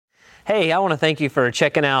Hey, I want to thank you for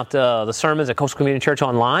checking out the sermons at Coastal Community Church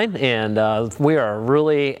online, and we are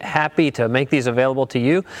really happy to make these available to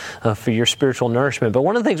you for your spiritual nourishment. But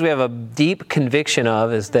one of the things we have a deep conviction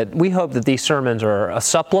of is that we hope that these sermons are a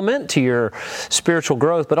supplement to your spiritual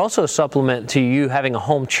growth, but also a supplement to you having a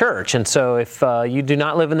home church. And so if you do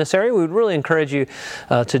not live in this area, we would really encourage you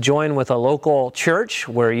to join with a local church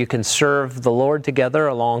where you can serve the Lord together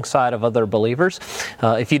alongside of other believers.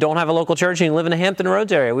 If you don't have a local church and you live in the Hampton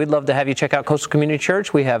Roads area, we'd love to have you check out Coastal Community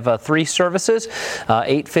Church. We have 3 services,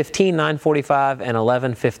 8:15, 9:45, and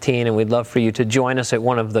 11:15, and we'd love for you to join us at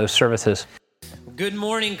one of those services. Good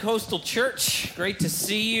morning, Coastal Church. Great to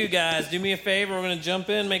see you guys. Do me a favor. We're going to jump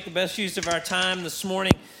in, make the best use of our time this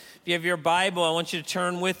morning. If you have your Bible, I want you to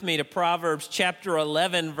turn with me to Proverbs chapter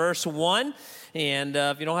 11, verse 1. And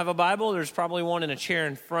if you don't have a Bible, there's probably one in a chair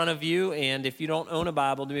in front of you. And if you don't own a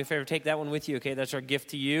Bible, do me a favor, take that one with you, okay? That's our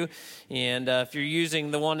gift to you. And if you're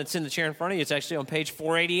using the one that's in the chair in front of you, it's actually on page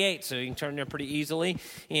 488, so you can turn there pretty easily.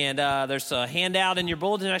 And there's a handout in your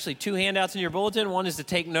bulletin, actually 2 handouts in your bulletin. One is to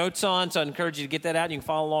take notes on, so I encourage you to get that out. You can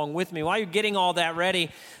follow along with me. While you're getting all that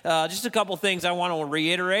ready, just a couple things I want to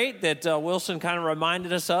reiterate that Wilson kind of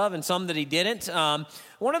reminded us of and some that he didn't.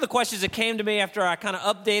 One of the questions that came to me after I kind of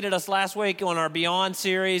updated us last week on our Beyond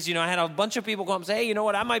series, I had a bunch of people come up and say, hey, you know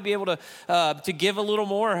what, I might be able to give a little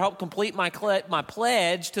more or help complete my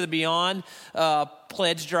pledge to the Beyond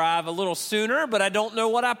pledge drive a little sooner, but I don't know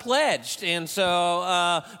what I pledged, and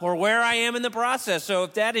so, or where I am in the process. So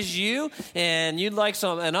if that is you and you'd like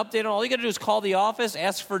an update on all you got to do is call the office,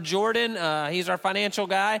 ask for Jordan. He's our financial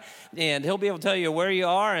guy, and he'll be able to tell you where you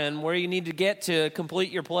are and where you need to get to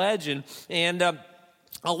complete your pledge. And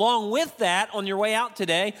along with that, on your way out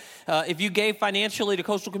today, if you gave financially to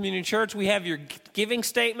Coastal Community Church, we have your giving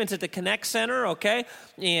statements at the Connect Center, okay?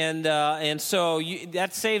 And so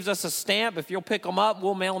that saves us a stamp. If you'll pick them up,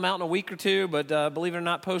 we'll mail them out in a week or 2. But believe it or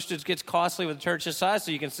not, postage gets costly with a church this size,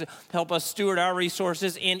 so you can help us steward our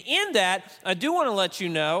resources. And in that, I do want to let you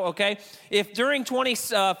know, okay, if during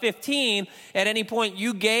 2015, at any point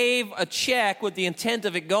you gave a check with the intent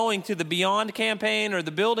of it going to the Beyond campaign or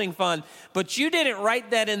the building fund, but you didn't write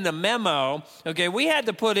that in the memo, okay, we had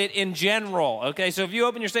to put it in general, okay? So if you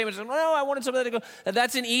open your statement and say, well, I wanted something to go,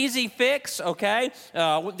 that's an easy fix, okay?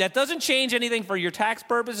 That doesn't change anything for your tax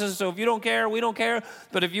purposes, so if you don't care, we don't care,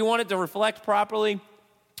 but if you want it to reflect properly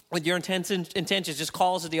with your intentions, just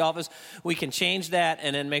call us at the office. We can change that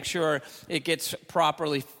and then make sure it gets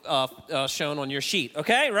properly shown on your sheet.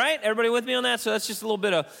 Okay, right? Everybody with me on that? So that's just a little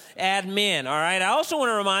bit of admin, all right? I also want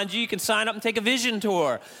to remind you can sign up and take a vision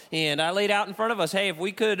tour. And I laid out in front of us, hey, if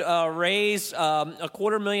we could raise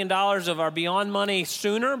 $250,000 of our Beyond money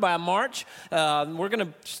sooner by March, we're going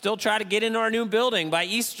to still try to get into our new building by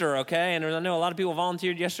Easter, okay? And I know a lot of people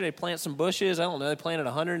volunteered yesterday to plant some bushes. I don't know, they planted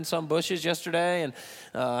 100 and some bushes yesterday, and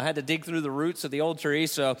I had to dig through the roots of the old tree,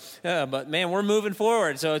 so, but man, we're moving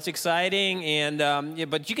forward, so it's exciting, and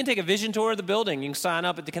but you can take a vision tour of the building. You can sign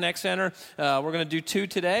up at the Connect Center. We're going to do 2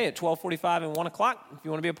 today at 12:45 and 1 o'clock. If you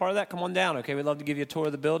want to be a part of that, come on down, okay? We'd love to give you a tour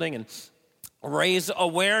of the building and raise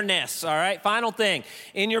awareness, all right? Final thing,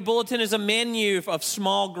 in your bulletin is a menu of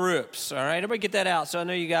small groups, all right? Everybody get that out, so I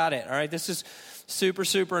know you got it, all right? This is super,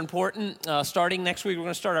 super important. Starting next week, we're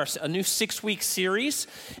going to start a new 6-week series.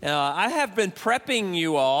 I have been prepping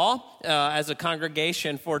you all as a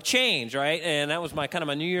congregation for change, right? And that was my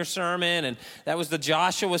New Year's sermon, and that was the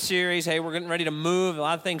Joshua series. Hey, we're getting ready to move, a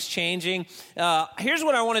lot of things changing. Here's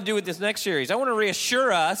what I want to do with this next series. I want to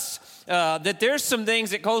reassure us that there's some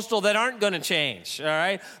things at Coastal that aren't going to change, all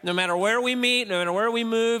right? No matter where we meet, no matter where we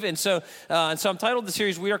move. And so I'm titled the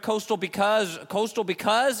series, We Are Coastal Because,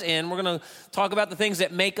 and we're going to talk about the things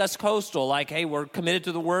that make us coastal, like, hey, we're committed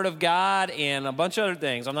to the Word of God and a bunch of other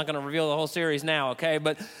things. I'm not going to reveal the whole series now, okay?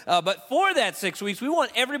 But for that 6 weeks, we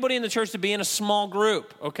want everybody in the church to be in a small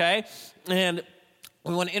group, okay? And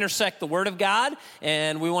we want to intersect the Word of God,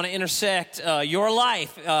 and we want to intersect your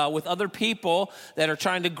life with other people that are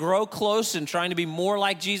trying to grow close and trying to be more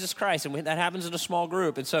like Jesus Christ, and that happens in a small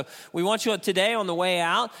group. And so we want you today on the way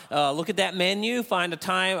out, look at that menu, find a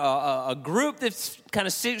time, a group that's kind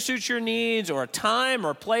of suits your needs, or a time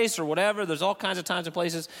or a place or whatever. There's all kinds of times and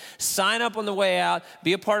places. Sign up on the way out.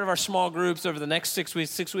 Be a part of our small groups over the next 6 weeks,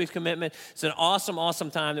 6 weeks commitment. It's an awesome, awesome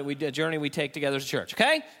time a journey we take together as a church.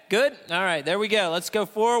 Okay? Good? All right, there we go. Let's go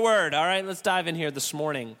forward. All right, let's dive in here this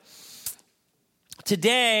morning.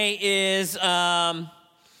 Today's a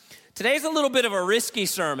little bit of a risky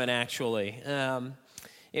sermon, actually.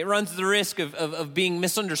 It runs the risk of being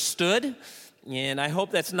misunderstood, and I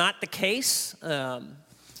hope that's not the case.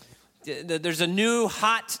 There's a new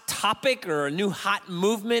hot topic or a new hot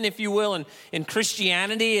movement, if you will, in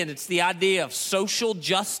Christianity, and it's the idea of social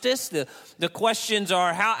justice. The questions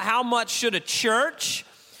are, how much should a church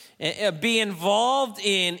be involved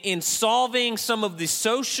in solving some of the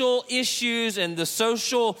social issues and the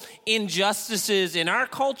social injustices in our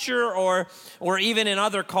culture or even in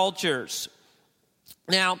other cultures?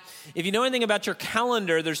 Now, if you know anything about your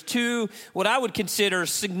calendar, there's two what I would consider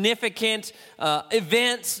significant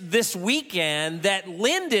events this weekend that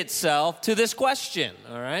lend itself to this question,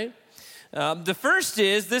 all right? The first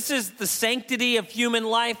is, this is the Sanctity of Human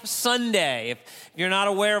Life Sunday. If you're not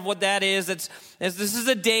aware of what that is, this is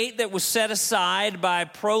a date that was set aside by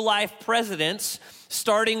pro-life presidents,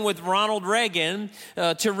 starting with Ronald Reagan,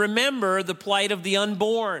 to remember the plight of the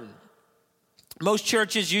unborn. Most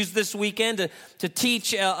churches use this weekend to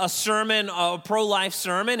teach a sermon, a pro-life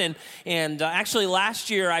sermon, and actually last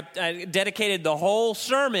year I dedicated the whole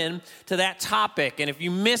sermon to that topic. And if you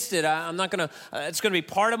missed it, I'm not going to. It's going to be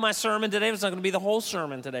part of my sermon today. It's not going to be the whole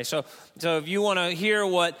sermon today. So if you want to hear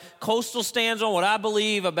what Coastal stands on, what I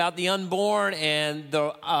believe about the unborn and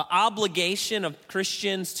the obligation of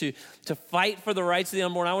Christians to fight for the rights of the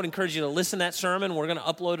unborn, I would encourage you to listen to that sermon. We're going to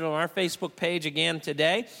upload it on our Facebook page again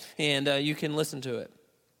today, and you can listen to it.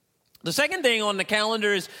 The second thing on the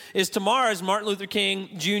calendar is tomorrow is Martin Luther King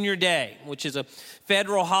Jr. Day, which is a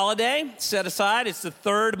federal holiday set aside. It's the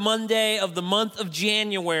third Monday of the month of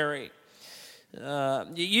January.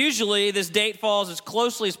 Usually this date falls as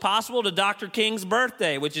closely as possible to Dr. King's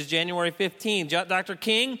birthday, which is January 15th. Dr.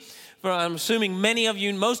 King, I'm assuming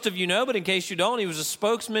most of you know, but in case you don't, he was a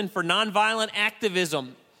spokesman for nonviolent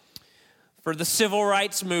activism for the civil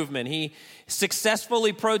rights movement. He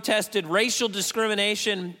successfully protested racial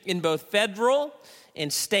discrimination in both federal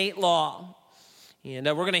and state law. And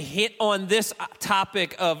we're going to hit on this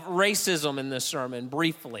topic of racism in this sermon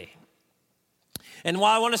briefly. And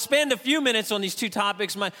while I want to spend a few minutes on these two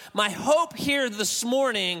topics, my hope here this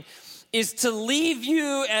morning is to leave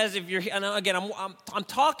you as if you're, and again, I'm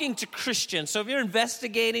talking to Christians. So if you're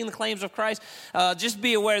investigating the claims of Christ, just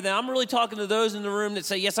be aware that I'm really talking to those in the room that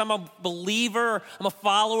say, yes, I'm a believer, I'm a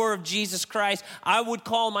follower of Jesus Christ. I would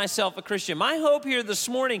call myself a Christian. My hope here this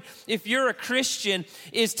morning, if you're a Christian,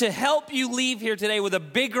 is to help you leave here today with a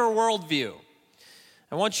bigger worldview.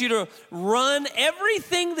 I want you to run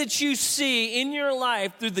everything that you see in your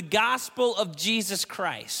life through the gospel of Jesus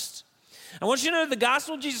Christ. I want you to know the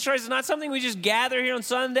gospel of Jesus Christ is not something we just gather here on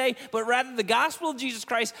Sunday, but rather the gospel of Jesus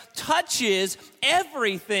Christ touches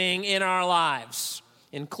everything in our lives,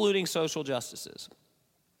 including social justices.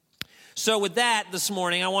 So with that, this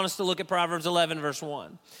morning, I want us to look at Proverbs 11, verse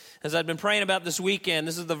 1. As I've been praying about this weekend,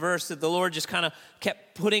 this is the verse that the Lord just kind of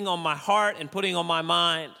kept putting on my heart and putting on my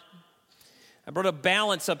mind. I brought a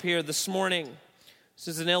balance up here this morning. This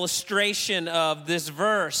is an illustration of this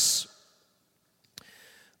verse.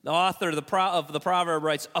 The author of the proverb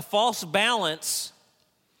writes, "A false balance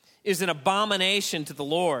is an abomination to the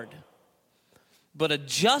Lord, but a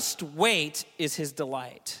just weight is his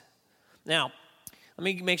delight." Now, let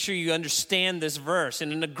me make sure you understand this verse.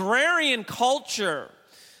 In an agrarian culture,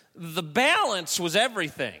 the balance was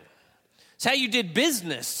everything. It's how you did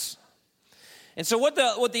business. And so what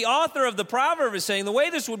the author of the proverb is saying, the way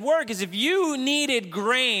this would work is if you needed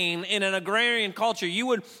grain in an agrarian culture, you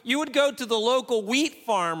would go to the local wheat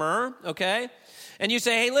farmer, okay? And you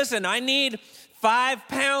say, hey, listen, I need 5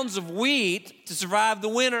 pounds of wheat to survive the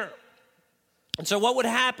winter. And so what would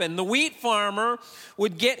happen? The wheat farmer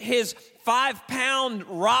would get his 5-pound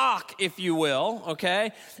rock, if you will,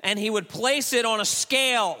 okay? And he would place it on a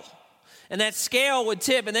scale. And that scale would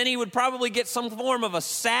tip, and then he would probably get some form of a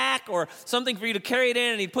sack or something for you to carry it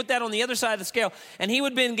in, and he'd put that on the other side of the scale, and he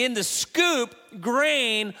would begin to scoop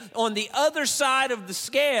grain on the other side of the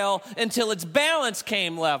scale until its balance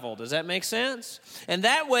came level. Does that make sense? And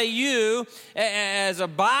that way you, as a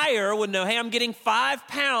buyer, would know, hey, I'm getting 5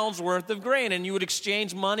 pounds worth of grain, and you would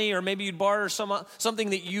exchange money, or maybe you'd barter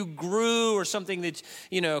something that you grew or something that,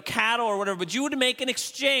 cattle or whatever, but you would make an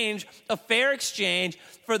exchange, a fair exchange,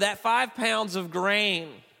 for that 5 pounds of grain.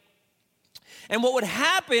 And what would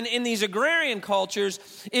happen in these agrarian cultures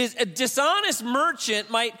is a dishonest merchant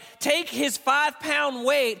might take his 5-pound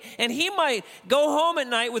weight and he might go home at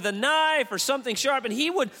night with a knife or something sharp, and he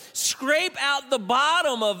would scrape out the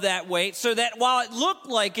bottom of that weight so that while it looked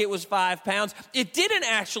like it was 5 pounds, it didn't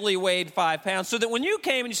actually weigh 5 pounds. So that when you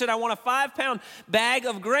came and you said, I want a 5-pound bag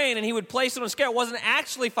of grain, and he would place it on a scale, it wasn't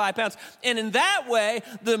actually 5 pounds. And in that way,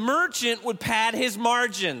 the merchant would pad his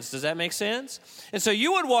margins. Does that make sense? And so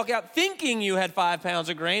you would walk out thinking you had 5 pounds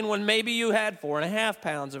of grain when maybe you had 4.5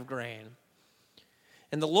 pounds of grain.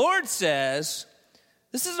 And the Lord says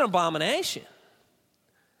This is an abomination.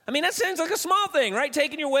 I mean, that sounds like a small thing, right?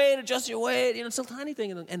 Taking your weight, adjusting your weight, it's a tiny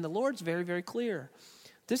thing. And the Lord's very, very clear.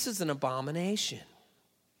 This is an abomination.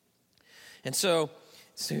 And so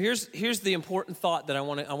here's the important thought that I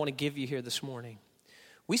want to give you here this morning.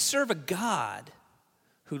 We serve a God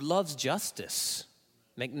who loves justice.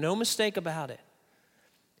 Make no mistake about it.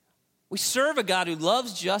 We serve a God who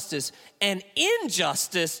loves justice, and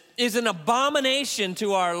injustice is an abomination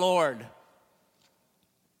to our Lord.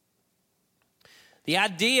 The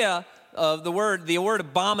idea of the word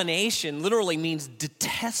abomination literally means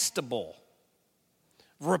detestable,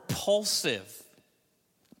 repulsive,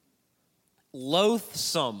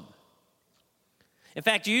 loathsome. In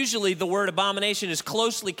fact, usually the word abomination is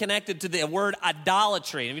closely connected to the word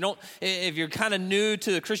idolatry. If you're kind of new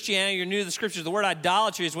to Christianity, you're new to the scriptures, the word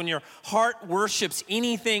idolatry is when your heart worships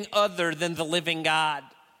anything other than the living God.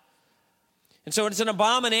 And so it's an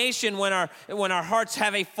abomination when our hearts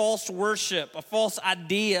have a false worship, a false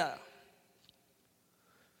idea.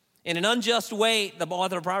 And an unjust weight, the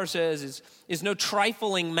author of Proverbs says, is no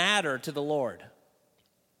trifling matter to the Lord.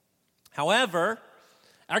 However,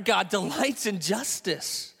 our God delights in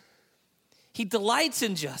justice. He delights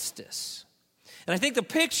in justice. And I think the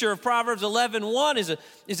picture of Proverbs 11:1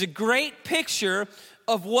 is a great picture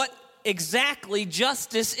of what exactly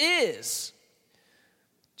justice is.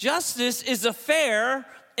 Justice is a fair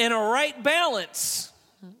and a right balance.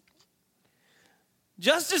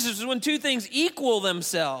 Justice is when two things equal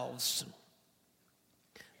themselves.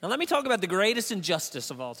 Now let me talk about the greatest injustice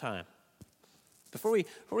of all time. Before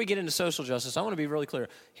we get into social justice, I want to be really clear.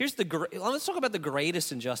 Let's talk about the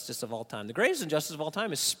greatest injustice of all time. The greatest injustice of all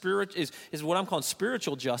time is what I'm calling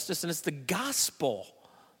spiritual justice, and it's the gospel.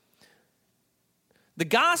 The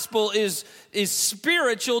gospel is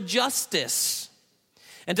spiritual justice.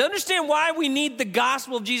 And to understand why we need the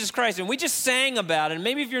gospel of Jesus Christ, and we just sang about it, and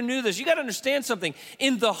maybe if you're new to this, you got to understand something.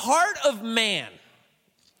 In the heart of man,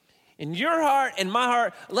 in your heart and my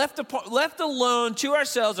heart, left alone to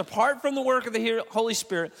ourselves, apart from the work of the Holy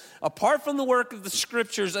Spirit, apart from the work of the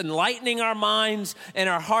Scriptures, enlightening our minds and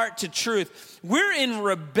our heart to truth, we're in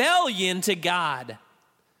rebellion to God.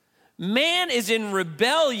 Man is in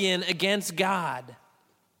rebellion against God.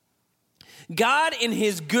 God in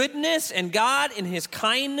his goodness and God in his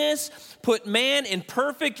kindness put man in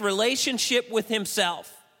perfect relationship with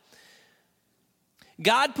himself.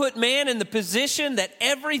 God put man in the position that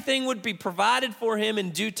everything would be provided for him in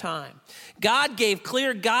due time. God gave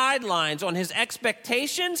clear guidelines on his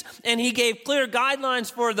expectations, and he gave clear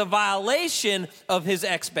guidelines for the violation of his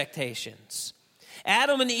expectations.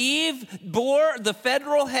 Adam and Eve bore the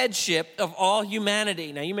federal headship of all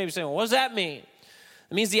humanity. Now you may be saying, well, what does that mean?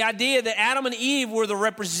 It means the idea that Adam and Eve were the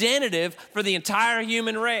representative for the entire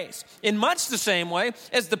human race. In much the same way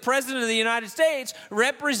as the President of the United States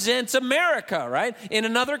represents America, right? In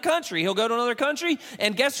another country. He'll go to another country,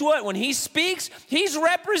 and guess what? When he speaks, he's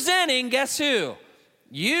representing, guess who?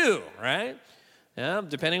 You, right? Yeah,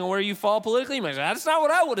 depending on where you fall politically, you might say, that's not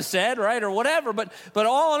what I would have said, right? Or whatever. But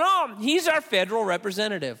all in all, he's our federal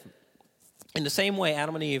representative. In the same way,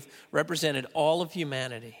 Adam and Eve represented all of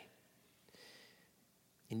humanity.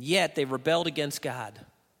 And yet they rebelled against God,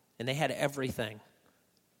 and they had everything.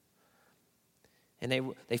 And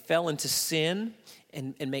they fell into sin,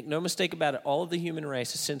 and make no mistake about it, all of the human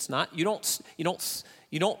race is sin's not. You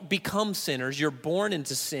don't become sinners. You're born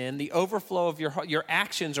into sin. The overflow of your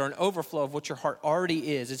actions are an overflow of what your heart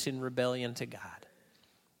already is. It's in rebellion to God.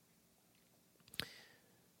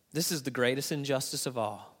 This is the greatest injustice of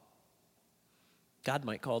all. God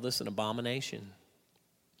might call this an abomination.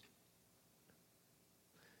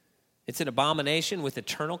 It's an abomination with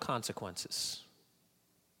eternal consequences.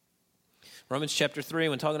 Romans chapter 3,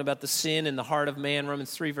 when talking about the sin in the heart of man,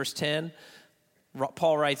 Romans 3 verse 10,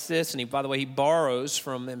 Paul writes this, and by the way, he borrows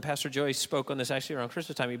from, and Pastor Joey spoke on this actually around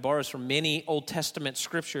Christmas time, he borrows from many Old Testament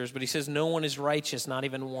scriptures, but he says, no one is righteous, not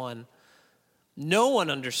even one. No one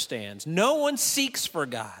understands. No one seeks for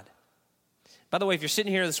God. By the way, if you're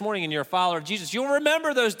sitting here this morning and you're a follower of Jesus, you'll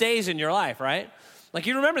remember those days in your life, right? Like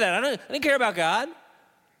you remember that. I didn't care about God.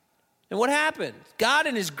 And what happened? God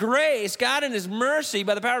in his grace, God in his mercy,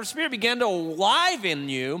 by the power of the Spirit, began to liven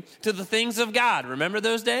you to the things of God. Remember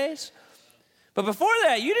those days? But before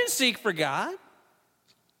that, you didn't seek for God.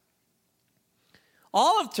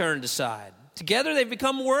 All have turned aside. Together they've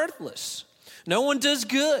become worthless. No one does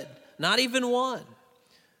good, not even one.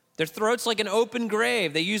 Their throat's like an open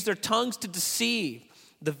grave. They use their tongues to deceive.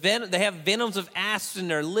 They have venoms of asps in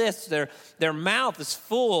their lips. Their mouth is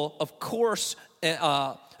full of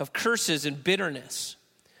of curses and bitterness.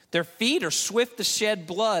 Their feet are swift to shed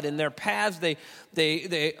blood. In their paths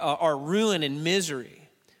they are ruin and misery.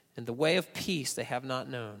 and the way of peace they have not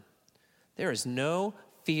known. There is no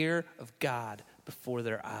fear of God before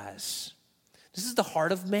their eyes. This is the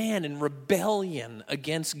heart of man in rebellion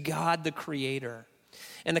against God the Creator.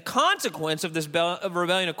 And the consequence of this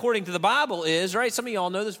rebellion, according to the Bible, is, right? Some of you all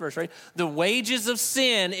know this verse, right? The wages of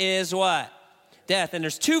sin is what? Death. And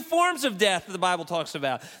there's two forms of death that the Bible talks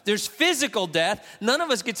about. There's physical death. None of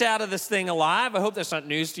us gets out of this thing alive. I hope that's not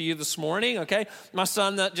news to you this morning, okay? My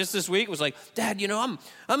son just this week was like, Dad,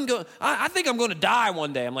 I think I'm going to die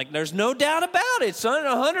one day. I'm like, there's no doubt about it, son.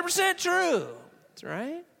 100% true. That's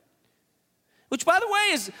right. Which, by the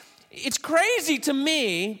way, it's crazy to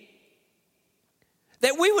me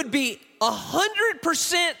that we would be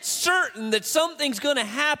 100% certain that something's going to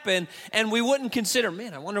happen and we wouldn't consider,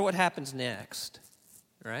 man, I wonder what happens next,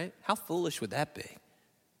 right? How foolish would that be?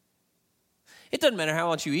 It doesn't matter how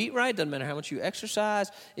much you eat right. It doesn't matter how much you exercise.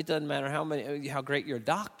 It doesn't matter how great your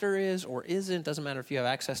doctor is or isn't. It doesn't matter if you have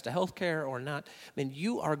access to health care or not. I mean,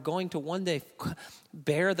 you are going to one day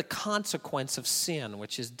bear the consequence of sin,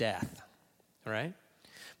 which is death, right?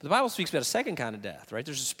 But the Bible speaks about a second kind of death, right?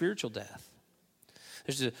 There's a spiritual death.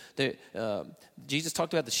 Jesus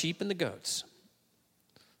talked about the sheep and the goats.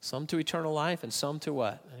 Some to eternal life and some to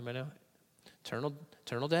what? Anybody know?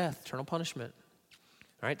 Eternal death, eternal punishment.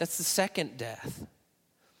 All right, that's the second death.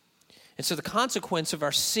 And so the consequence of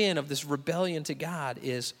our sin, of this rebellion to God,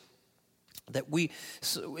 is that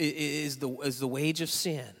is the wage of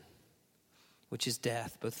sin, which is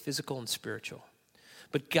death, both physical and spiritual.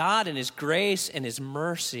 But God, in His grace and His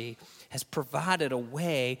mercy, has provided a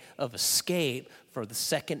way of escape for the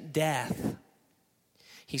second death.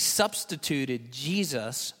 He substituted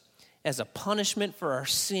Jesus as a punishment for our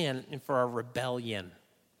sin and for our rebellion.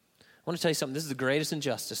 I want to tell you something. This is the greatest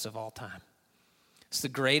injustice of all time. It's the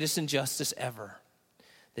greatest injustice ever.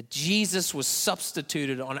 That Jesus was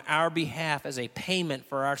substituted on our behalf as a payment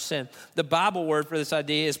for our sin. The Bible word for this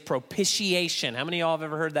idea is propitiation. How many of y'all have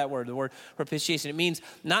ever heard that word, the word propitiation? It means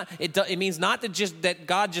not that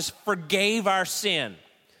God just forgave our sin.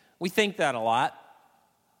 We think that a lot.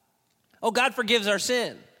 Oh, God forgives our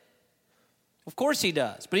sin. Of course He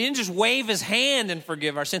does. But He didn't just wave His hand and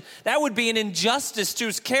forgive our sin. That would be an injustice to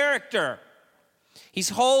His character. He's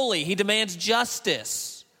holy. He demands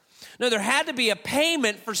justice. No, there had to be a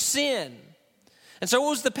payment for sin. And so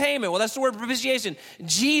what was the payment? Well, that's the word propitiation.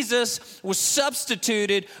 Jesus was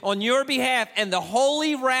substituted on your behalf, and the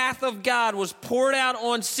holy wrath of God was poured out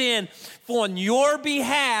on sin on your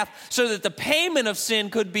behalf so that the payment of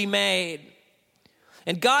sin could be made.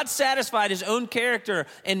 And God satisfied His own character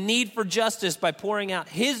and need for justice by pouring out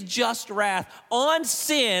His just wrath on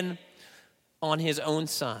sin on His own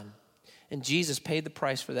Son. And Jesus paid the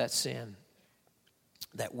price for that sin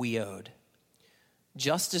that we owed.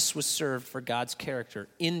 Justice was served for God's character,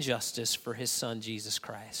 injustice for His Son, Jesus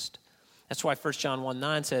Christ. That's why 1 John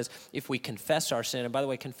 1:9 says, if we confess our sin, and by the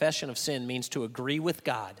way, confession of sin means to agree with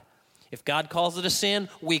God. If God calls it a sin,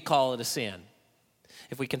 we call it a sin.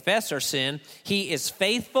 If we confess our sin, He is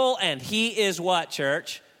faithful and He is what,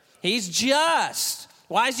 church? He's just.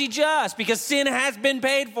 Why is He just? Because sin has been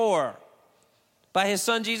paid for by His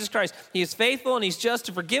Son, Jesus Christ. He is faithful and He's just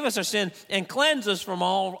to forgive us our sin and cleanse us from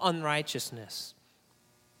all unrighteousness.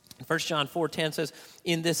 1 John 4:10 says,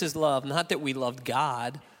 in this is love, not that we loved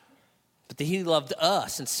God, but that He loved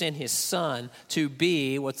us and sent His Son to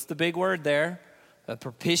be, what's the big word there? A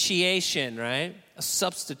propitiation, right? A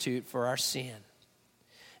substitute for our sin.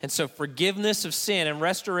 And so forgiveness of sin and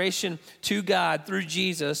restoration to God through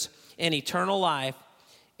Jesus and eternal life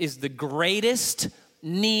is the greatest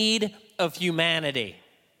need of humanity.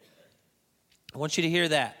 I want you to hear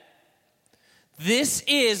that. This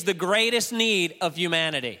is the greatest need of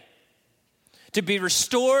humanity. To be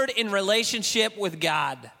restored in relationship with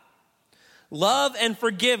God. Love and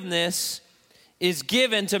forgiveness is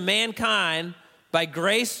given to mankind by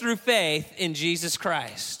grace through faith in Jesus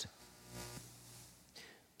Christ.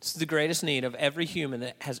 This is the greatest need of every human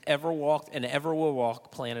that has ever walked and ever will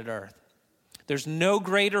walk planet Earth. There's no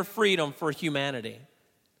greater freedom for humanity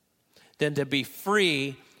than to be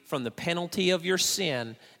free from the penalty of your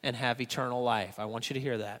sin and have eternal life. I want you to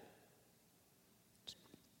hear that.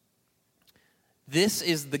 This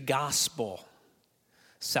is the gospel.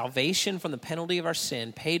 Salvation from the penalty of our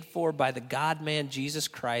sin, paid for by the God-man Jesus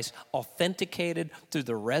Christ, authenticated through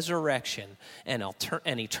the resurrection, and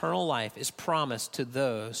eternal life is promised to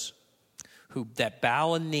those that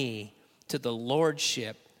bow a knee to the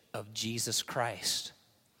lordship of Jesus Christ.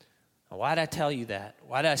 Now, why did I tell you that?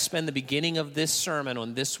 Why did I spend the beginning of this sermon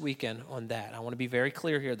on this weekend on that? I want to be very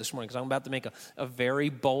clear here this morning because I'm about to make a very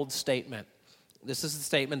bold statement. This is the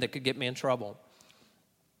statement that could get me in trouble.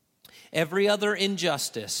 Every other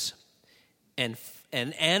injustice and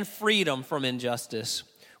freedom from injustice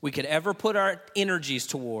we could ever put our energies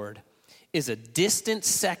toward is a distant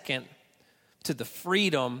second to the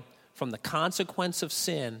freedom from the consequence of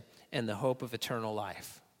sin and the hope of eternal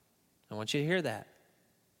life. I want you to hear that.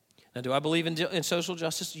 Now, do I believe in social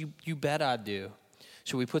justice? You bet I do.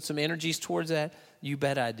 Should we put some energies towards that? You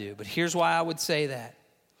bet I do. But here's why I would say that.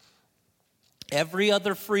 Every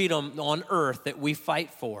other freedom on earth that we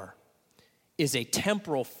fight for is a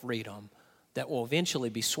temporal freedom that will eventually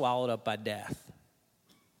be swallowed up by death.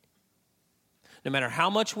 No matter how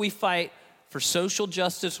much we fight for social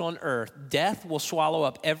justice on earth, death will swallow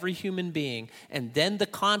up every human being, and then the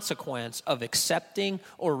consequence of accepting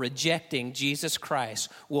or rejecting Jesus Christ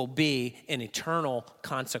will be an eternal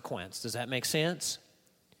consequence. Does that make sense?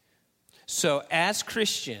 So as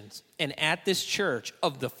Christians and at this church,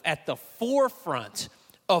 at the forefront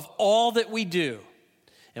of all that we do,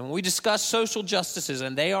 and when we discuss social justices,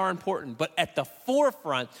 and they are important, but at the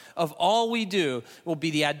forefront of all we do will be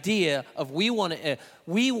the idea of we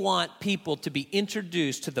want people to be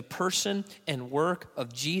introduced to the person and work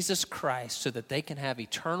of Jesus Christ so that they can have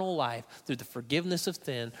eternal life through the forgiveness of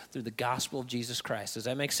sin, through the gospel of Jesus Christ. Does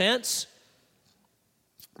that make sense?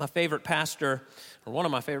 My favorite pastor, or one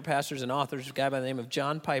of my favorite pastors and authors, a guy by the name of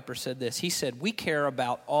John Piper, said this. He said, "We care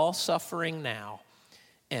about all suffering now,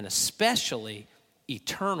 and especially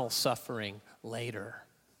eternal suffering later."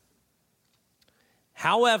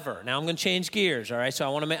 However, now I'm going to change gears, all right? So I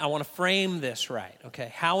want to frame this right,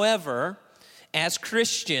 okay? However, as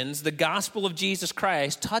Christians, the gospel of Jesus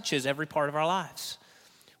Christ touches every part of our lives.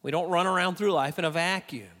 We don't run around through life in a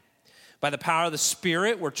vacuum. By the power of the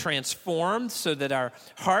Spirit, we're transformed so that our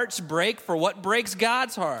hearts break for what breaks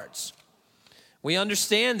God's hearts. We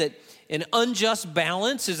understand that an unjust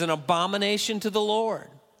balance is an abomination to the Lord.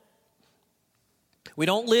 We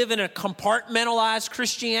don't live in a compartmentalized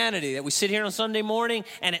Christianity that we sit here on Sunday morning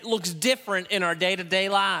and it looks different in our day-to-day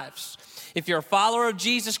lives. If you're a follower of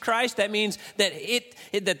Jesus Christ, that means that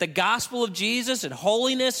that the gospel of Jesus and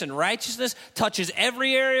holiness and righteousness touches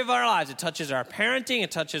every area of our lives. It touches our parenting,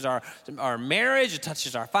 it touches our marriage, it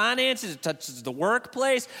touches our finances, it touches the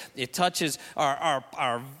workplace, it touches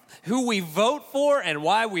our who we vote for and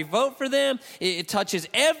why we vote for them. It touches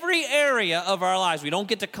every area of our lives. We don't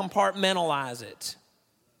get to compartmentalize it.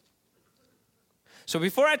 So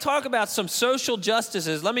before I talk about some social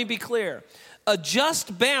justices, let me be clear. A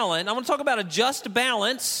just balance, I want to talk about a just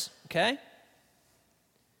balance, okay? I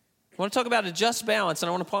want to talk about a just balance, and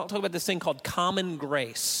I want to talk about this thing called common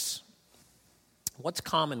grace. What's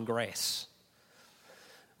common grace?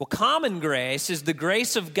 Well, common grace is the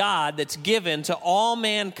grace of God that's given to all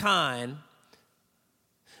mankind,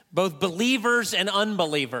 both believers and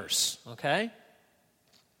unbelievers, okay?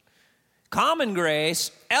 Common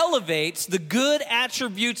grace elevates the good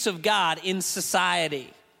attributes of God in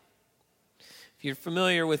society. If you're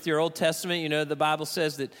familiar with your Old Testament, you know the Bible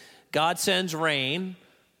says that God sends rain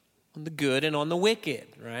on the good and on the wicked,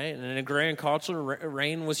 right? And in agrarian culture,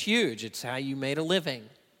 rain was huge. It's how you made a living.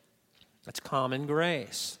 That's common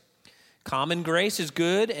grace. Common grace is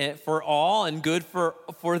good for all and good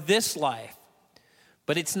for this life.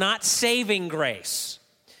 But it's not saving grace.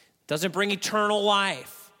 It doesn't bring eternal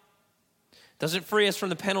life. Doesn't free us from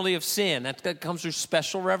the penalty of sin. That comes through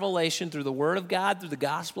special revelation, through the Word of God, through the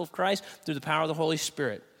gospel of Christ, through the power of the Holy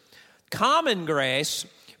Spirit. Common grace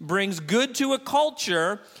brings good to a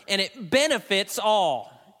culture, and it benefits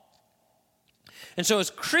all. And so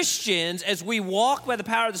as Christians, as we walk by the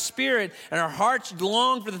power of the Spirit, and our hearts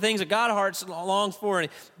long for the things that God hearts longs for,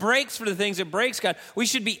 and it breaks for the things that breaks God, we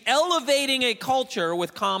should be elevating a culture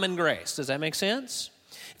with common grace. Does that make sense?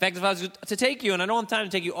 In fact, if I was to take you, and I don't have time to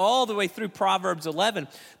take you all the way through Proverbs 11,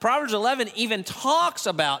 Proverbs 11 even talks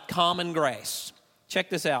about common grace. Check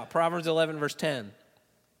this out, Proverbs 11, verse 10.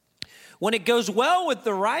 When it goes well with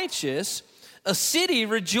the righteous, a city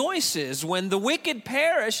rejoices. When the wicked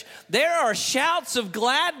perish, there are shouts of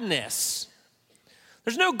gladness.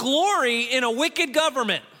 There's no glory in a wicked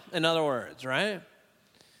government, in other words, right?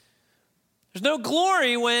 There's no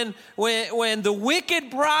glory when the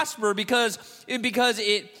wicked prosper because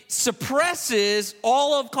it suppresses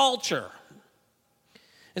all of culture.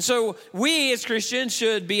 And so we as Christians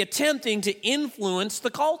should be attempting to influence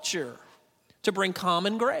the culture to bring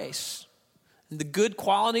common grace and the good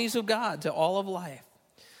qualities of God to all of life.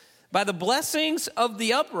 By the blessings of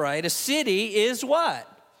the upright, a city is what?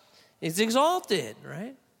 It's exalted,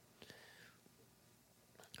 right?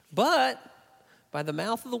 But by the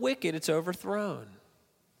mouth of the wicked, it's overthrown.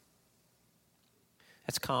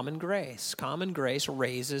 That's common grace. Common grace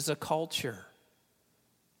raises a culture.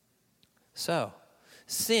 So,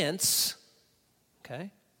 since,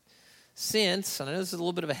 okay, since, and I know this is a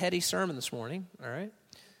little bit of a heady sermon this morning, all right,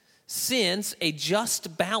 since a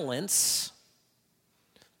just balance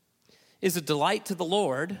is a delight to the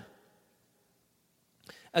Lord,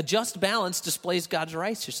 a just balance displays God's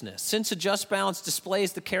righteousness. Since a just balance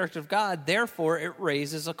displays the character of God, therefore it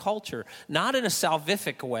raises a culture. Not in a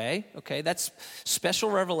salvific way, okay? That's special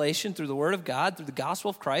revelation through the Word of God, through the gospel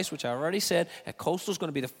of Christ, which I already said, at Coastal is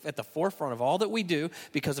going to be at the forefront of all that we do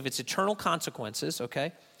because of its eternal consequences,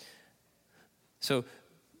 okay? So,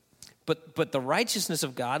 but the righteousness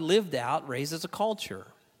of God lived out raises a culture.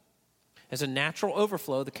 As a natural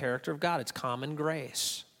overflow of the character of God, it's common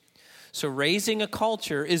grace. So raising a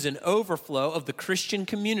culture is an overflow of the Christian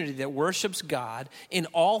community that worships God in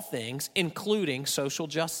all things, including social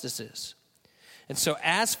justices. And so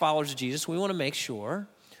as followers of Jesus, we want to make sure,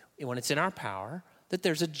 when it's in our power, that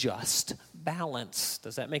there's a just balance.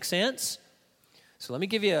 Does that make sense? So let me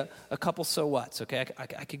give you a couple so whats, okay?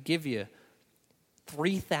 I could give you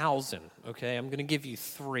 3,000, okay? I'm going to give you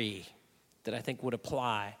 3 that I think would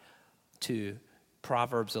apply to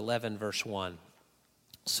Proverbs 11, verse 1.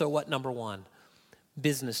 So what, number 1?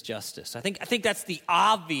 Business justice. I think that's the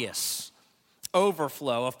obvious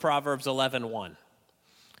overflow of Proverbs 11:1.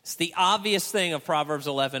 It's the obvious thing of Proverbs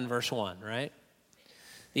 11, verse 1, right?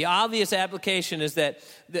 The obvious application is that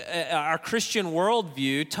our Christian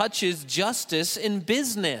worldview touches justice in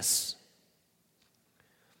business.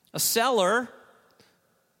 A seller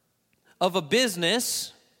of a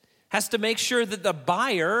business has to make sure that the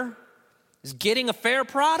buyer is getting a fair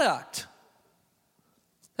product.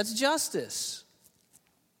 That's justice.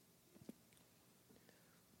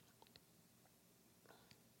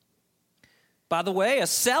 By the way, a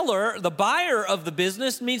seller, the buyer of the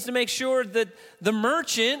business, needs to make sure that the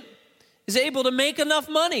merchant is able to make enough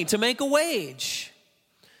money to make a wage.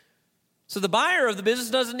 So the buyer of the business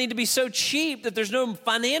doesn't need to be so cheap that there's no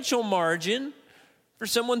financial margin for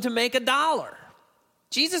someone to make $1.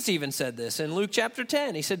 Jesus even said this in Luke chapter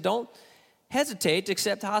 10. He said, don't hesitate to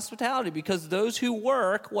accept hospitality because those who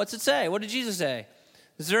work, what's it say? What did Jesus say?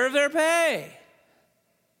 Deserve their pay.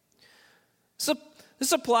 So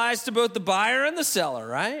this applies to both the buyer and the seller,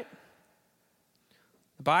 right?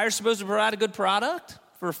 The buyer's supposed to provide a good product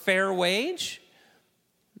for a fair wage.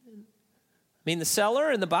 I mean, the seller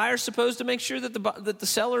and the buyer's supposed to make sure that the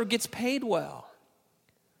seller gets paid well.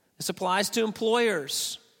 This applies to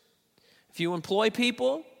employers. If you employ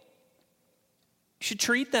people, you should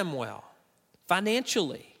treat them well.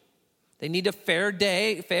 Financially, they need a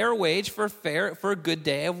fair wage for a good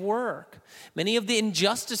day of work. Many of the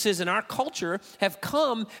injustices in our culture have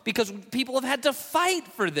come because people have had to fight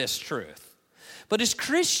for this truth. But as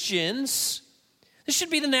Christians, this should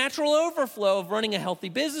be the natural overflow of running a healthy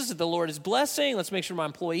business that the Lord is blessing. Let's make sure my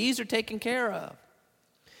employees are taken care of.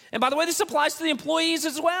 And by the way, this applies to the employees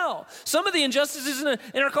as well. Some of the injustices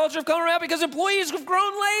in our culture have come around because employees have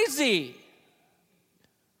grown lazy,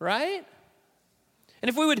 right? And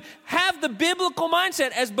if we would have the biblical mindset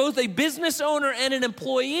as both a business owner and an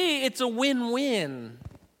employee, it's a win-win.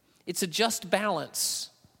 It's a just balance.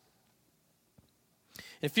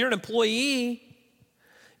 If you're an employee,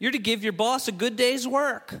 you're to give your boss a good day's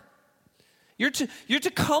work. You're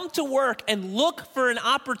to come to work and look for an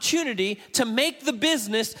opportunity to make the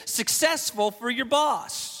business successful for your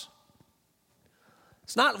boss.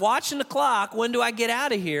 It's not watching the clock, when do I get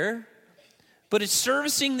out of here? But it's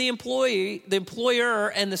servicing the employee, the employer,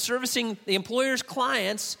 and servicing the employer's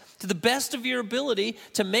clients to the best of your ability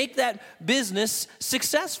to make that business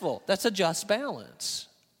successful. That's a just balance.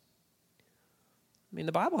 I mean,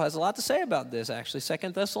 the Bible has a lot to say about this, actually.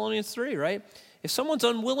 2 Thessalonians 3, right? If someone's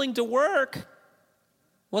unwilling to work,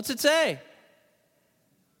 what's it say?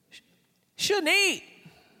 Shouldn't eat.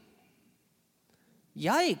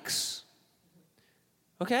 Yikes.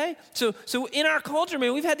 Okay? So in our culture,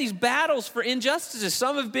 man, we've had these battles for injustices.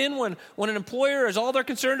 Some have been when an employer is all they're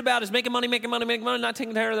concerned about is making money, not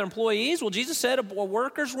taking care of their employees. Well, Jesus said a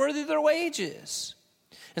worker's worthy of their wages.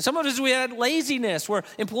 And some of us, we had laziness where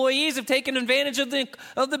employees have taken advantage of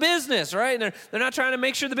the business, right? And they're not trying to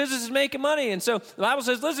make sure the business is making money. And so the Bible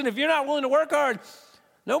says, listen, if you're not willing to work hard,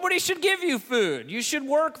 nobody should give you food. You should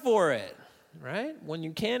work for it, right? When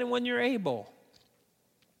you can and when you're able.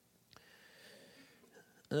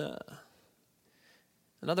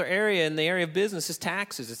 Another area in the area of business is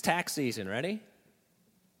taxes. It's tax season. Ready?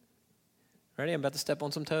 Ready? I'm about to step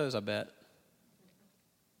on some toes, I bet.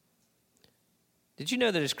 Did you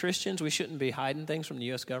know that as Christians, we shouldn't be hiding things from the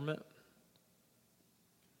U.S. government?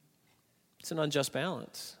 It's an unjust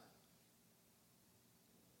balance.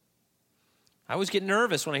 I always get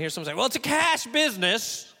nervous when I hear someone say, well, it's a cash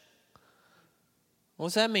business.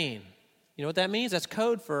 What's that mean? You know what that means? That's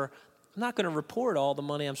code for I'm not going to report all the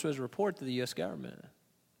money I'm supposed to report to the U.S. government.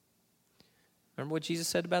 Remember what Jesus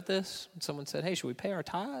said about this? When someone said, hey, should we pay our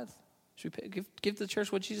tithe? Should we give to the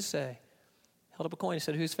church? What did Jesus say? Held up a coin. He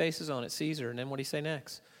said, whose face is on it? Caesar. And then what did he say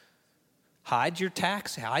next? Hide your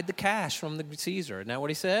tax. Hide the cash from the Caesar. Isn't that what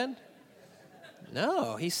he said?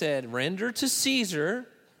 No. He said, render to Caesar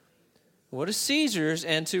what is Caesar's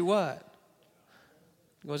and to what?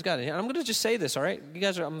 What's God? I'm going to just say this, all right? You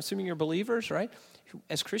guys I'm assuming you're believers, right?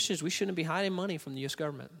 As Christians, we shouldn't be hiding money from the U.S.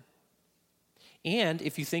 government. And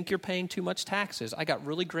if you think you're paying too much taxes, I got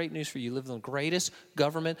really great news for you. You live in the greatest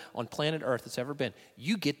government on planet Earth that's ever been.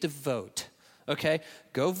 You get to vote, okay?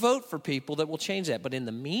 Go vote for people that will change that. But in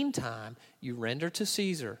the meantime, you render to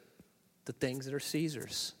Caesar the things that are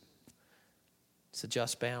Caesar's. It's a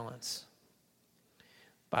just balance.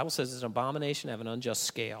 The Bible says it's an abomination to have an unjust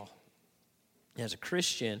scale. As a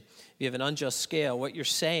Christian, if you have an unjust scale, what you're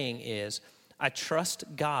saying is, I trust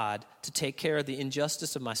God to take care of the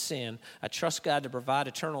injustice of my sin. I trust God to provide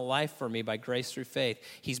eternal life for me by grace through faith.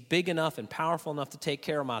 He's big enough and powerful enough to take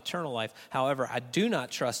care of my eternal life. However, I do not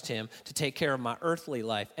trust him to take care of my earthly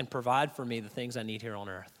life and provide for me the things I need here on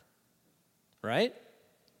earth. Right?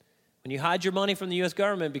 When you hide your money from the U.S.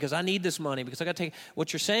 government because I need this money, because I got to take,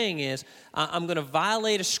 what you're saying is, I'm going to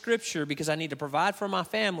violate a scripture because I need to provide for my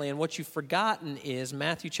family. And what you've forgotten is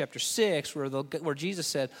Matthew chapter 6, where Jesus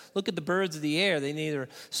said, look at the birds of the air. They neither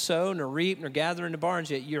sow nor reap nor gather into barns,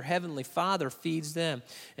 yet your heavenly Father feeds them.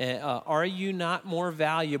 Are you not more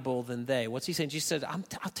valuable than they? What's he saying? Jesus said,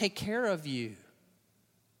 I'll take care of you.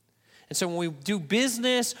 And so when we do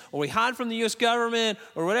business or we hide from the U.S. government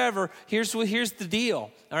or whatever, here's the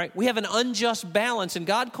deal, all right? We have an unjust balance, and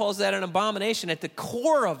God calls that an abomination. At the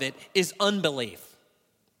core of it is unbelief.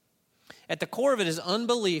 At the core of it is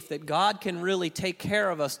unbelief that God can really take care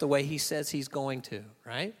of us the way he says he's going to,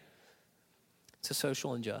 right? It's a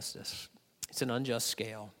social injustice. It's an unjust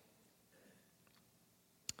scale.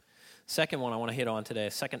 Second one I want to hit on today,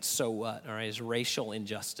 second so what, all right, is racial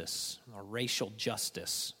injustice or racial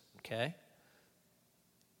justice. Okay?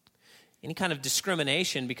 Any kind of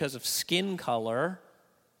discrimination because of skin color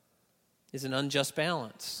is an unjust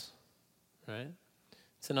balance, right?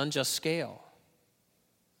 It's an unjust scale.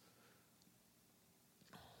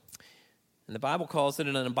 And the Bible calls it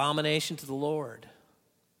an abomination to the Lord.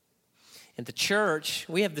 In the church,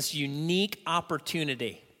 we have this unique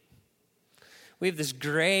opportunity. We have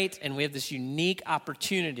this unique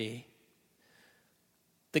opportunity.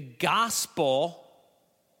 The gospel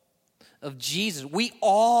of Jesus, we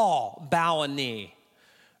all bow a knee.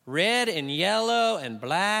 Red and yellow and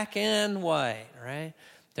black and white, right?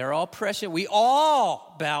 They're all precious. We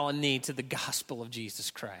all bow a knee to the gospel of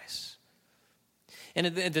Jesus Christ.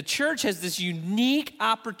 And the church has this unique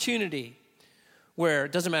opportunity where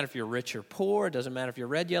it doesn't matter if you're rich or poor, it doesn't matter if you're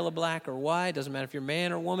red, yellow, black, or white, it doesn't matter if you're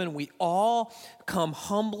man or woman, we all come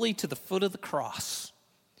humbly to the foot of the cross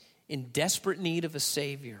in desperate need of a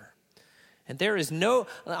Savior. And there is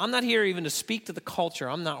I'm not here even to speak to the culture.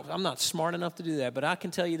 I'm not smart enough to do that, but I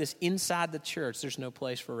can tell you this, inside the church, there's no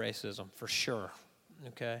place for racism, for sure,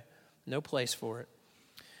 okay? No place for it.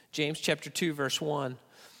 James chapter 2, verse 1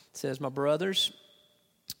 says, my brothers,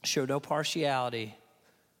 show no partiality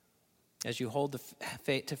as you hold to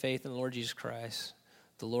faith in the Lord Jesus Christ,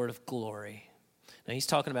 the Lord of glory. Now, he's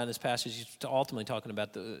talking about in this passage, he's ultimately talking about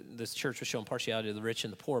this church was showing partiality to the rich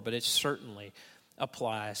and the poor, but it certainly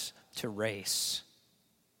applies to race.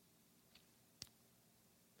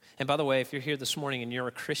 And by the way, if you're here this morning and you're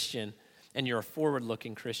a Christian and you're a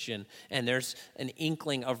forward-looking Christian and there's an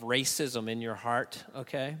inkling of racism in your heart,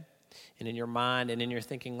 okay, and in your mind and in your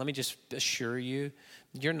thinking, let me just assure you,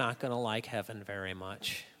 you're not going to like heaven very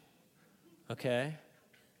much, okay?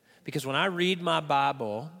 Because when I read my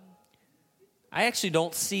Bible, I actually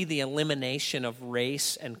don't see the elimination of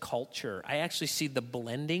race and culture. I actually see the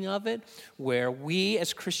blending of it where we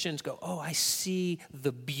as Christians go, oh, I see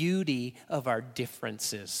the beauty of our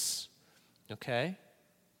differences, okay?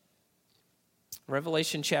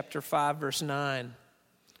 Revelation chapter 5, verse 9,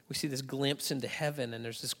 we see this glimpse into heaven, and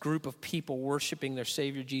there's this group of people worshiping their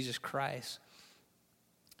Savior, Jesus Christ.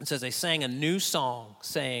 It says they sang a new song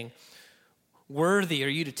saying, worthy are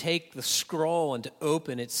you to take the scroll and to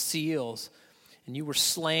open its seals. And you were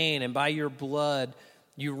slain, and by your blood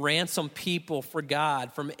you ransomed people for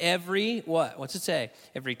God from every, what? What's it say?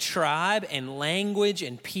 Every tribe and language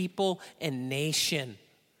and people and nation.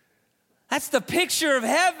 That's the picture of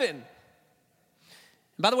heaven. And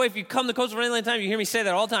by the way, if you come to Coastal for any length of time, you hear me say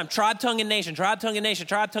that all the time. Tribe, tongue, and nation, tribe, tongue, and nation,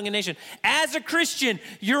 tribe, tongue, and nation. As a Christian,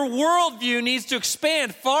 your worldview needs to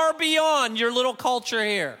expand far beyond your little culture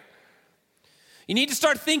here. You need to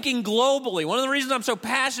start thinking globally. One of the reasons I'm so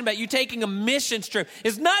passionate about you taking a missions trip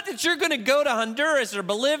is not that you're going to go to Honduras or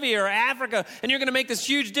Bolivia or Africa and you're going to make this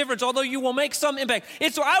huge difference, although you will make some impact.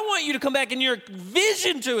 It's I want you to come back and your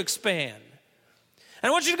vision to expand. And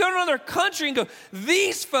I want you to go to another country and go,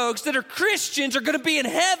 these folks that are Christians are going to be in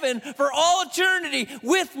heaven for all eternity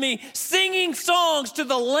with me, singing songs to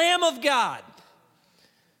the Lamb of God.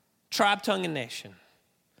 Tribe, tongue, and nation.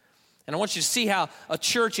 And I want you to see how a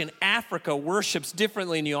church in Africa worships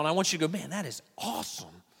differently than you. And I want you to go, man, that is awesome.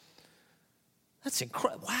 That's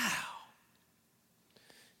incredible. Wow.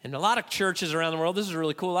 And a lot of churches around the world, this is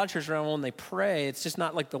really cool. A lot of churches around the world, when they pray, it's just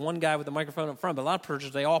not like the one guy with the microphone up front, but a lot of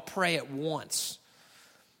churches, they all pray at once.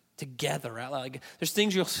 Together, out loud. Like, there's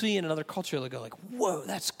things you'll see in another culture that go like, whoa,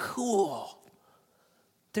 that's cool.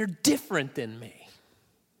 They're different than me.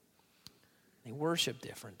 They worship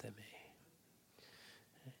different than me.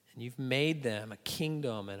 And you've made them a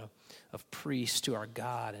kingdom and of priests to our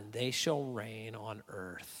God, and they shall reign on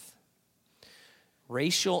earth.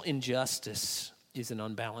 Racial injustice is an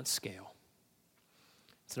unbalanced scale.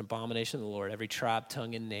 It's an abomination of the Lord. Every tribe,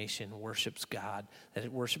 tongue, and nation worships God. That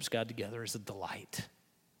it worships God together is a delight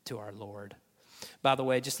to our Lord. By the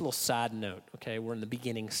way, just a little side note, okay? We're in the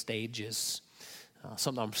beginning stages.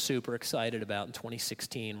 Something I'm super excited about in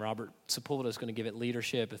 2016. Robert Sepulveda is going to give it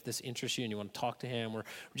leadership. If this interests you and you want to talk to him, we're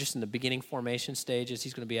just in the beginning formation stages.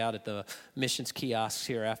 He's going to be out at the missions kiosks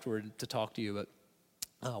here afterward to talk to you. But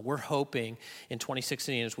we're hoping in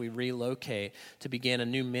 2016 as we relocate to begin a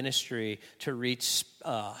new ministry to reach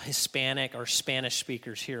Hispanic or Spanish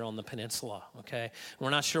speakers here on the peninsula, okay?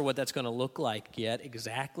 We're not sure what that's going to look like yet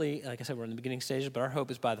exactly. Like I said, we're in the beginning stages, but our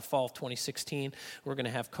hope is by the fall of 2016, we're going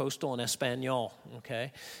to have Coastal and Espanol,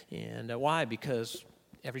 okay? And why? Because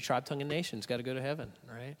every tribe, tongue, and nation's got to go to heaven,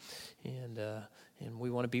 right? And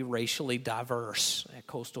we want to be racially diverse at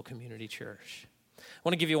Coastal Community Church. I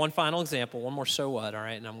want to give you one final example, one more so what, all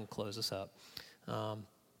right, and I'm going to close this up.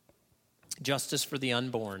 Justice for the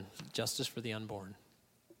unborn, justice for the unborn.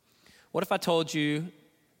 What if I told you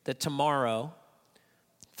that tomorrow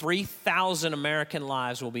 3,000 American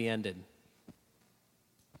lives will be ended?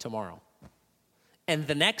 Tomorrow. And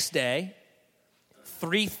the next day,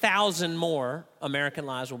 3,000 more American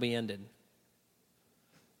lives will be ended.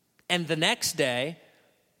 And the next day,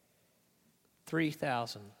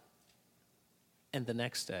 3,000. And the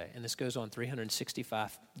next day, and this goes on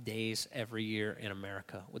 365 days every year in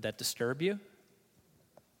America. Would that disturb you?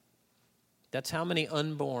 That's how many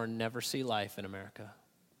unborn never see life in America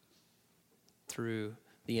through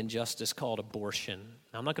the injustice called abortion.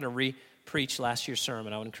 Now, I'm not going to re-preach last year's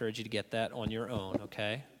sermon. I would encourage you to get that on your own,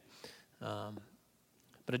 okay?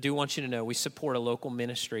 But I do want you to know we support a local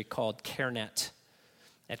ministry called CareNet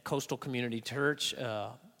at Coastal Community Church.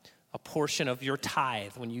 A portion of your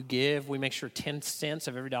tithe. When you give, we make sure 10 cents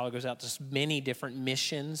of every dollar goes out to many different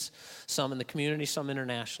missions, some in the community, some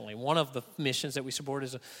internationally. One of the missions that we support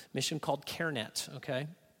is a mission called CareNet, okay?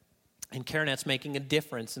 And CareNet's making a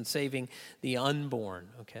difference in saving the unborn,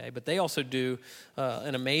 okay? But they also do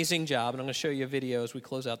an amazing job, and I'm going to show you a video as we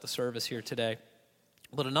close out the service here today.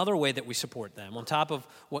 But another way that we support them, on top of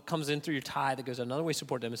what comes in through your tithe that goes, another way to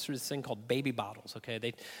support them is through this thing called baby bottles,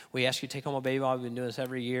 okay? We ask you to take home a baby bottle. We've been doing this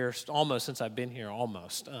every year, almost since I've been here,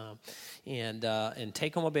 almost. And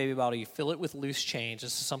take home a baby bottle. You fill it with loose change.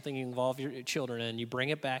 This is something you involve your children in. You bring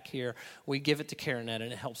it back here. We give it to CareNet,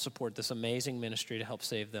 and it helps support this amazing ministry to help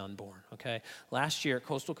save the unborn, okay? Last year at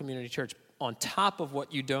Coastal Community Church, on top of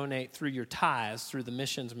what you donate through your tithes, through the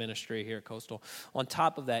missions ministry here at Coastal, on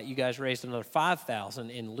top of that, you guys raised another $5,000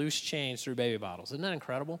 in loose change through baby bottles. Isn't that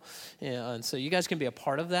incredible? Yeah, and so you guys can be a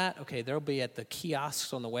part of that. Okay, they'll be at the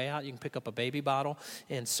kiosks on the way out. You can pick up a baby bottle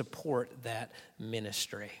and support that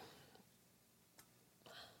ministry.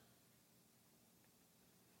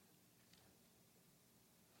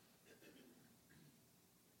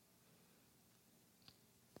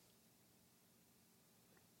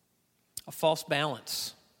 A false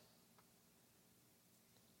balance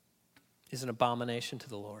is an abomination to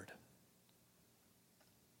the Lord.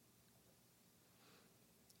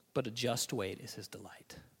 But a just weight is his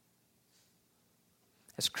delight.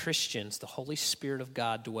 As Christians, the Holy Spirit of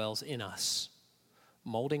God dwells in us,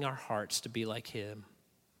 molding our hearts to be like him.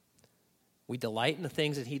 We delight in the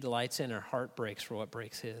things that he delights in. Our heart breaks for what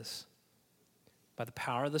breaks his. By the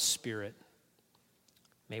power of the Spirit,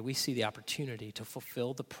 may we see the opportunity to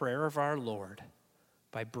fulfill the prayer of our Lord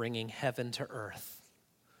by bringing heaven to earth.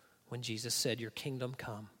 When Jesus said, your kingdom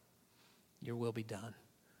come, your will be done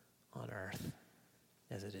on earth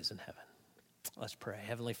as it is in heaven. Let's pray.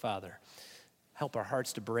 Heavenly Father, Help our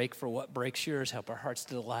hearts to break for what breaks yours. Help our hearts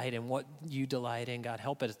to delight in what you delight in. God,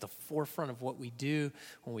 help it at the forefront of what we do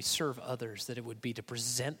when we serve others, that it would be to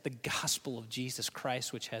present the gospel of Jesus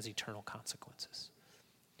Christ, which has eternal consequences.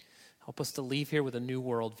 Help us to leave here with a new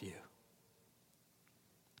worldview,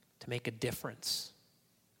 to make a difference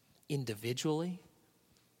individually,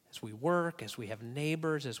 as we work, as we have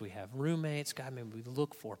neighbors, as we have roommates. God, may we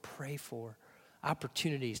look for, pray for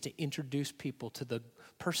opportunities to introduce people to the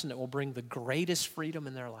person that will bring the greatest freedom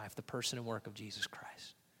in their life, the person and work of Jesus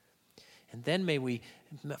Christ. And then may we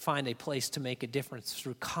find a place to make a difference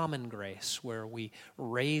through common grace, where we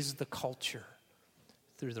raise the culture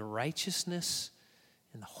through the righteousness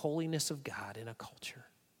and the holiness of God in a culture.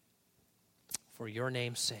 For your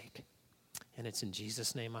name's sake. And it's in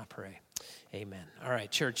Jesus' name I pray. Amen. All right,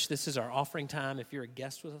 church, this is our offering time. If you're a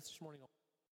guest with us this morning,